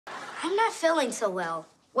I'm not feeling so well.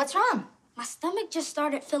 What's wrong? My stomach just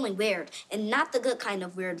started feeling weird, and not the good kind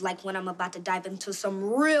of weird, like when I'm about to dive into some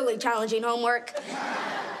really challenging homework.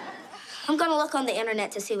 I'm gonna look on the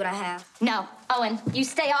internet to see what I have. No, Owen, you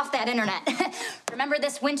stay off that internet. Remember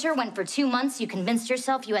this winter when for 2 months you convinced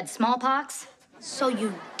yourself you had smallpox? So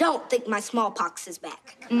you don't think my smallpox is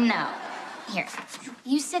back? No. Here,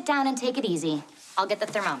 you sit down and take it easy. I'll get the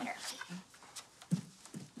thermometer.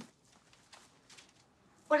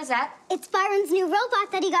 What is that? It's Byron's new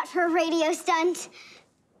robot that he got for a radio stunt.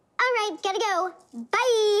 All right, gotta go.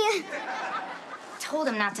 Bye. Told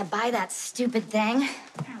him not to buy that stupid thing.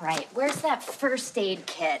 All right, where's that first aid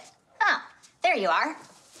kit? Oh, there you are.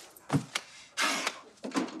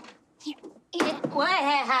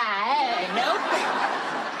 Nope.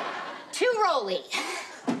 Too rolly.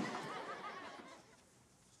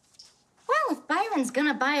 Well, if Byron's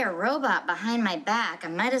gonna buy a robot behind my back, I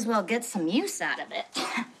might as well get some use out of it.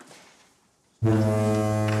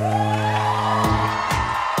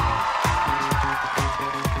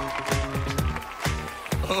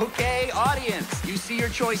 Okay, audience, you see your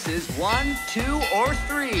choices, 1, 2, or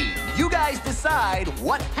 3. You guys decide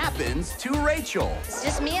what happens to Rachel. It's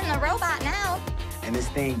just me and the robot now. And this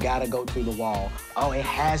thing gotta go through the wall. Oh, it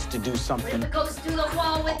has to do something. It goes through the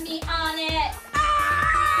wall with me on it.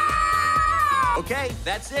 Okay,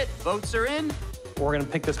 that's it. Votes are in. We're gonna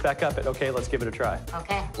pick this back up at okay, let's give it a try.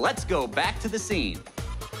 Okay. Let's go back to the scene.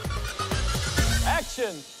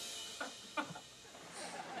 Action!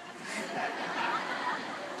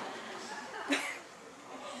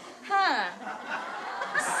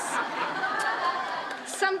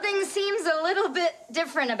 Something seems a little bit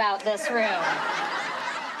different about this room.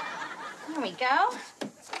 There we go.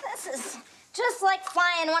 This is just like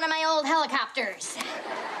flying one of my old helicopters.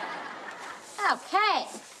 Okay.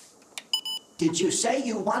 Did you say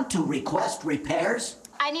you want to request repairs?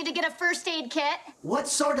 I need to get a first aid kit. What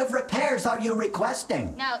sort of repairs are you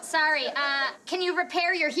requesting? No, sorry. Can you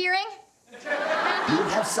repair your hearing? You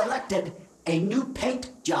have selected a new paint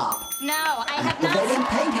job. No, I have not. Activating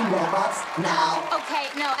painting robots now. Okay,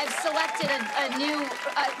 no, I've selected a new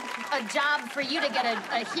job for you to get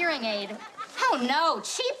a hearing aid. Oh no,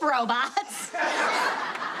 cheap robots.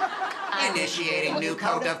 Initiating new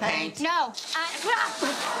coat of paint. No,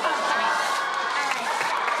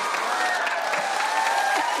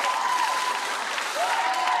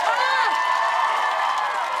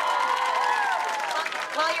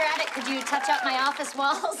 While you're at it, could you touch up my office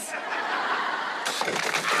walls?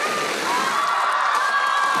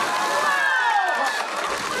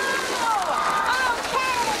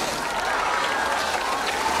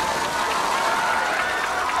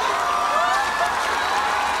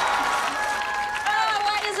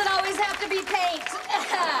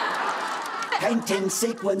 Painting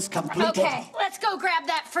sequence completed. Okay, let's go grab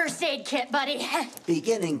that first aid kit, buddy.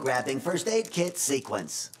 Beginning grabbing first aid kit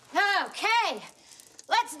sequence. Okay,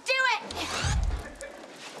 let's do it.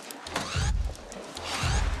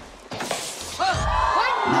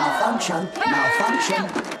 What? Malfunction, malfunction.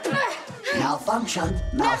 Malfunction,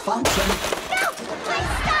 malfunction. No,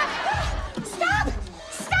 please stop. Stop,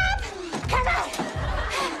 stop. Come on.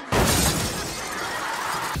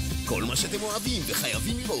 כל מה שאתם אוהבים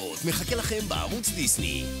וחייבים לראות מחכה לכם בערוץ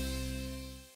דיסני.